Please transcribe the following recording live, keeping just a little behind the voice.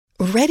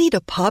Ready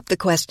to pop the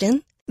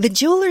question? The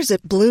jewelers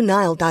at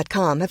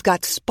BlueNile.com have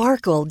got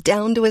sparkle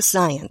down to a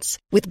science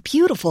with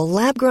beautiful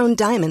lab-grown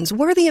diamonds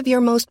worthy of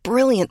your most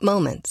brilliant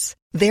moments.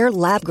 Their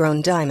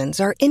lab-grown diamonds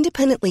are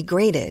independently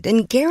graded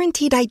and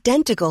guaranteed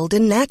identical to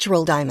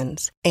natural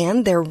diamonds,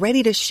 and they're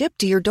ready to ship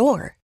to your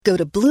door. Go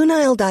to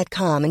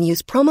BlueNile.com and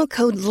use promo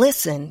code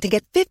LISTEN to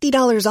get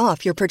 $50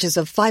 off your purchase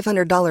of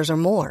 $500 or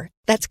more.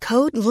 That's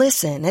code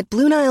LISTEN at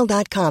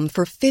BlueNile.com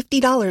for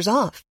 $50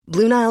 off.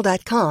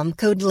 BlueNile.com,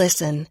 code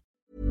LISTEN.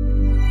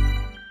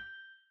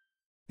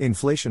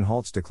 Inflation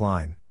halts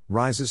decline,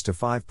 rises to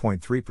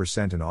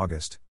 5.3% in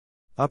August.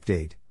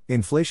 Update: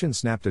 inflation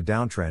snapped a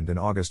downtrend in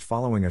August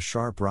following a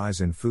sharp rise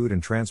in food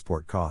and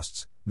transport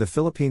costs, the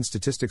Philippine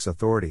Statistics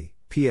Authority,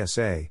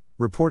 PSA,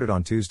 reported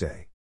on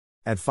Tuesday.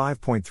 At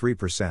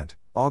 5.3%,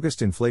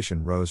 August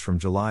inflation rose from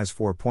July's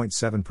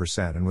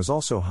 4.7% and was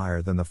also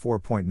higher than the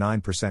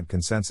 4.9%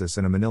 consensus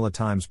in a Manila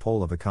Times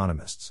poll of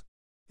economists.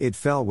 It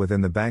fell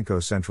within the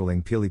Bangko Sentral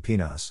ng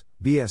Pilipinas,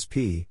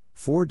 BSP,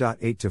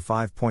 4.8 to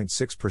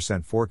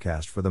 5.6%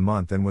 forecast for the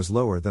month and was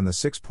lower than the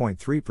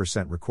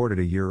 6.3% recorded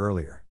a year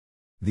earlier.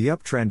 The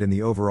uptrend in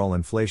the overall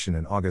inflation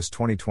in August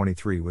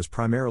 2023 was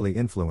primarily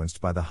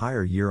influenced by the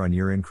higher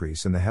year-on-year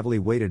increase in the heavily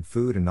weighted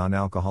food and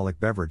non-alcoholic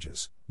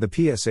beverages, the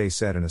PSA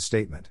said in a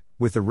statement,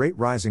 with the rate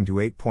rising to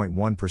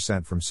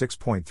 8.1% from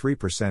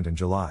 6.3% in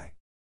July.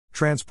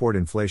 Transport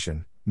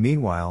inflation,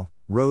 meanwhile,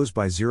 rose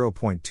by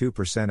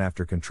 0.2%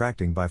 after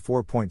contracting by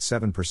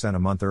 4.7% a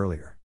month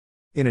earlier.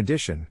 In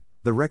addition,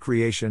 the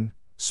Recreation,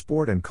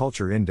 Sport and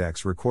Culture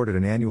Index recorded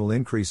an annual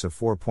increase of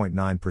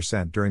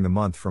 4.9% during the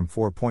month from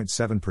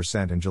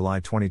 4.7% in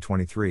July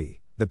 2023,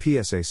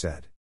 the PSA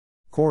said.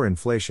 Core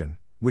inflation,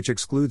 which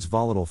excludes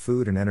volatile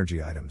food and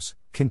energy items,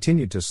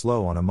 continued to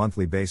slow on a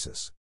monthly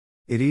basis.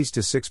 It eased to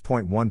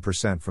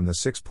 6.1% from the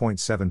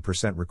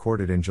 6.7%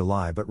 recorded in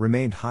July but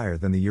remained higher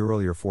than the year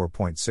earlier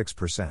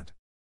 4.6%.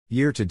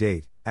 Year to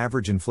date,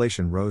 average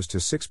inflation rose to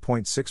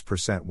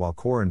 6.6% while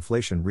core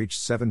inflation reached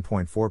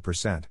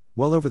 7.4%,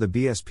 well over the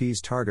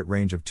BSP's target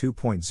range of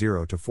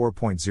 2.0 to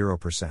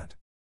 4.0%.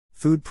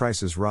 Food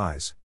prices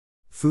rise.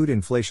 Food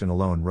inflation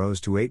alone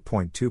rose to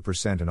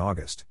 8.2% in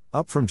August,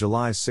 up from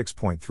July's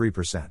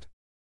 6.3%.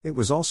 It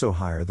was also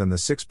higher than the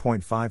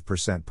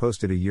 6.5%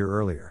 posted a year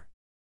earlier.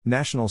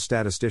 National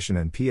statistician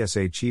and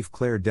PSA chief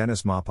Claire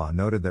Dennis Mapa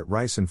noted that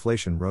rice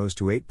inflation rose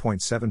to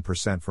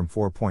 8.7% from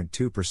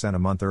 4.2% a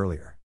month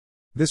earlier.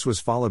 This was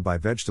followed by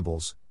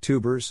vegetables,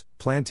 tubers,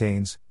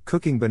 plantains,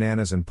 cooking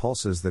bananas and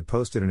pulses that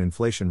posted an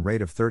inflation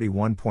rate of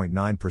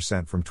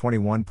 31.9% from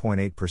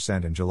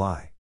 21.8% in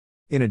July.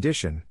 In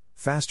addition,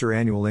 faster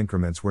annual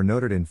increments were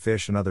noted in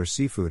fish and other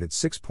seafood at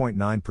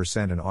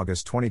 6.9% in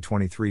August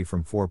 2023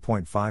 from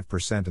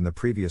 4.5% in the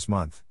previous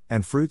month,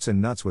 and fruits and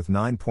nuts with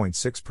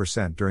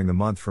 9.6% during the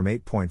month from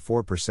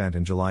 8.4%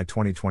 in July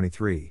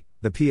 2023,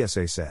 the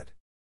PSA said.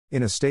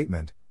 In a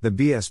statement, the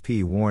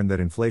BSP warned that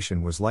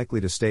inflation was likely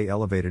to stay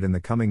elevated in the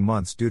coming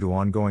months due to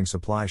ongoing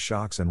supply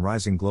shocks and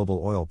rising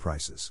global oil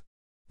prices.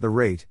 The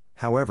rate,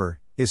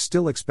 however, is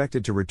still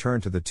expected to return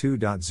to the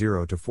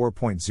 2.0 to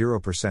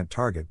 4.0%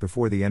 target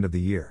before the end of the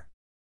year.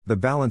 The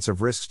balance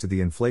of risks to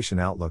the inflation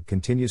outlook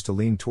continues to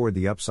lean toward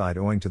the upside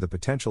owing to the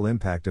potential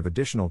impact of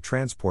additional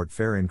transport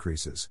fare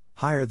increases,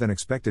 higher than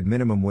expected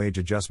minimum wage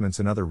adjustments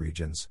in other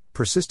regions,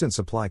 persistent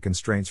supply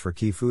constraints for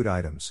key food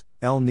items,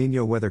 El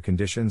Niño weather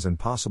conditions and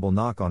possible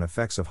knock-on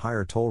effects of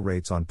higher toll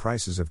rates on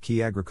prices of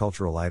key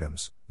agricultural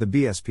items, the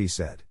BSP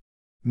said.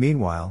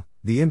 Meanwhile,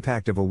 the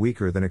impact of a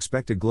weaker than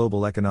expected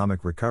global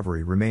economic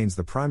recovery remains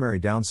the primary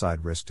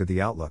downside risk to the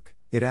outlook,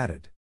 it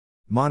added.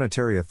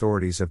 Monetary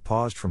authorities have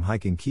paused from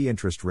hiking key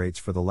interest rates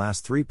for the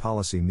last three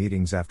policy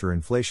meetings after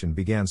inflation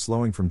began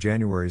slowing from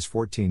January's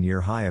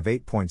 14-year high of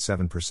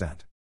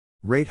 8.7%.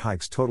 Rate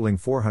hikes totaling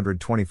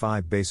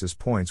 425 basis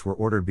points were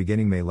ordered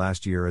beginning May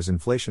last year as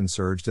inflation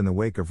surged in the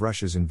wake of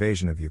Russia's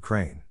invasion of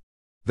Ukraine.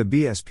 The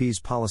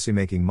BSP's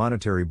policymaking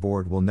monetary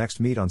board will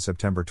next meet on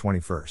September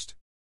 21.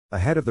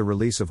 Ahead of the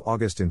release of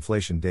August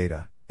inflation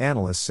data,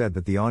 analysts said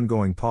that the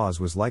ongoing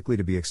pause was likely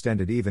to be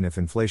extended even if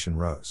inflation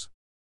rose.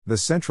 The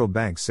central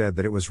bank said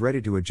that it was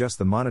ready to adjust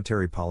the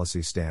monetary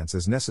policy stance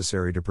as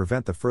necessary to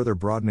prevent the further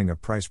broadening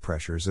of price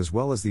pressures as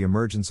well as the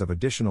emergence of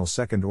additional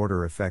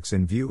second-order effects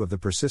in view of the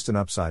persistent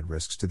upside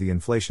risks to the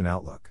inflation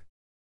outlook.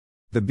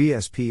 The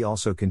BSP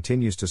also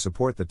continues to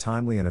support the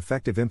timely and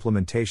effective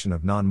implementation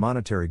of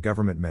non-monetary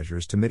government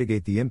measures to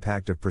mitigate the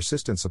impact of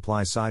persistent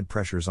supply-side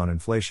pressures on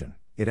inflation,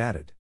 it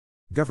added.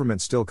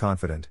 Government still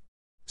confident.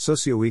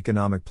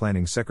 Socioeconomic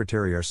Planning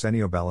Secretary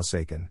Arsenio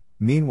Balasacan,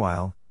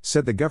 meanwhile,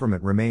 said the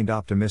government remained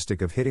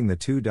optimistic of hitting the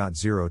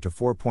 2.0 to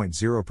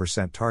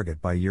 4.0%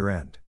 target by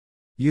year-end.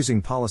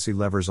 Using policy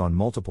levers on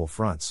multiple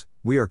fronts,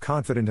 we are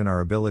confident in our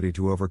ability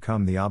to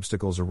overcome the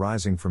obstacles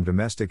arising from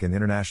domestic and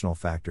international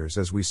factors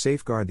as we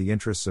safeguard the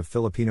interests of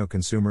Filipino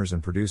consumers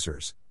and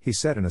producers, he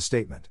said in a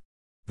statement.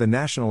 The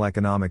National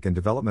Economic and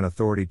Development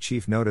Authority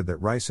chief noted that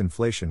rice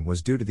inflation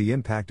was due to the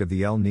impact of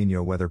the El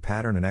Niño weather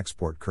pattern and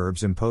export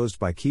curbs imposed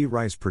by key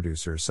rice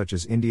producers such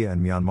as India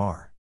and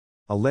Myanmar.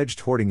 Alleged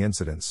hoarding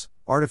incidents,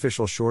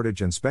 Artificial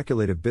shortage and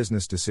speculative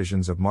business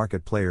decisions of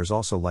market players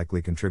also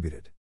likely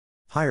contributed.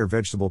 Higher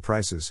vegetable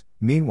prices,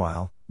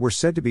 meanwhile, were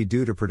said to be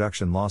due to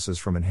production losses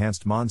from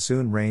enhanced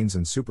monsoon rains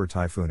and super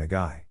typhoon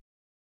Agai.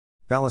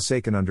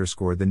 Balasacan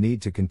underscored the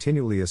need to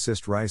continually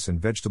assist rice and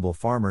vegetable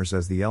farmers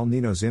as the El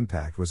Niño's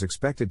impact was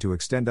expected to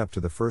extend up to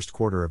the first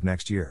quarter of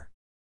next year.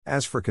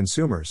 As for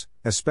consumers,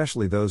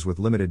 especially those with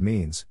limited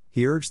means,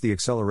 he urged the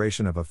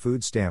acceleration of a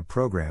food stamp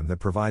program that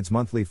provides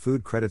monthly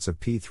food credits of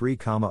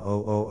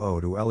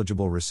P3,000 to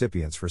eligible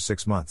recipients for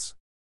 6 months.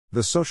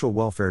 The Social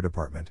Welfare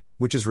Department,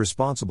 which is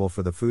responsible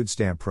for the food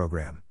stamp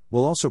program,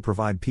 will also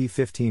provide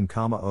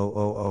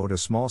P15,000 to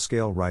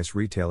small-scale rice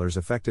retailers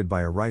affected by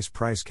a rice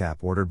price cap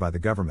ordered by the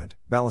government,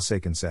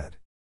 Balasacan said.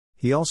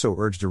 He also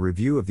urged a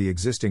review of the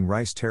existing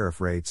rice tariff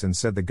rates and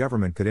said the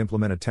government could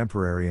implement a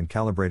temporary and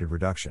calibrated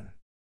reduction.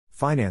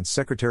 Finance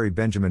Secretary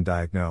Benjamin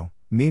Diakno,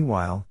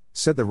 meanwhile,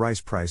 said the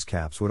rice price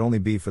caps would only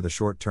be for the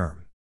short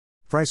term.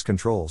 Price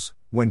controls,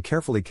 when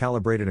carefully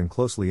calibrated and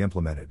closely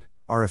implemented,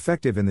 are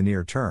effective in the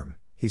near term,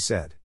 he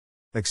said.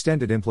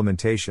 Extended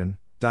implementation,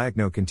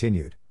 Diakno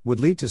continued, would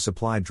lead to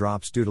supply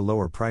drops due to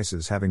lower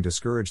prices having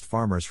discouraged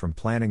farmers from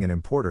planting and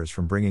importers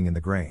from bringing in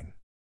the grain.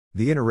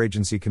 The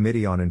Interagency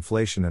Committee on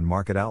Inflation and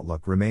Market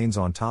Outlook remains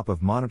on top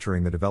of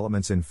monitoring the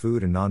developments in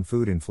food and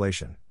non-food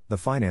inflation, the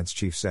finance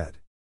chief said.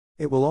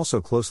 It will also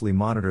closely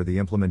monitor the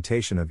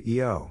implementation of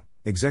EO,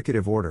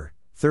 Executive Order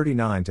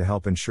 39 to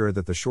help ensure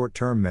that the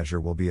short-term measure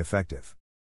will be effective.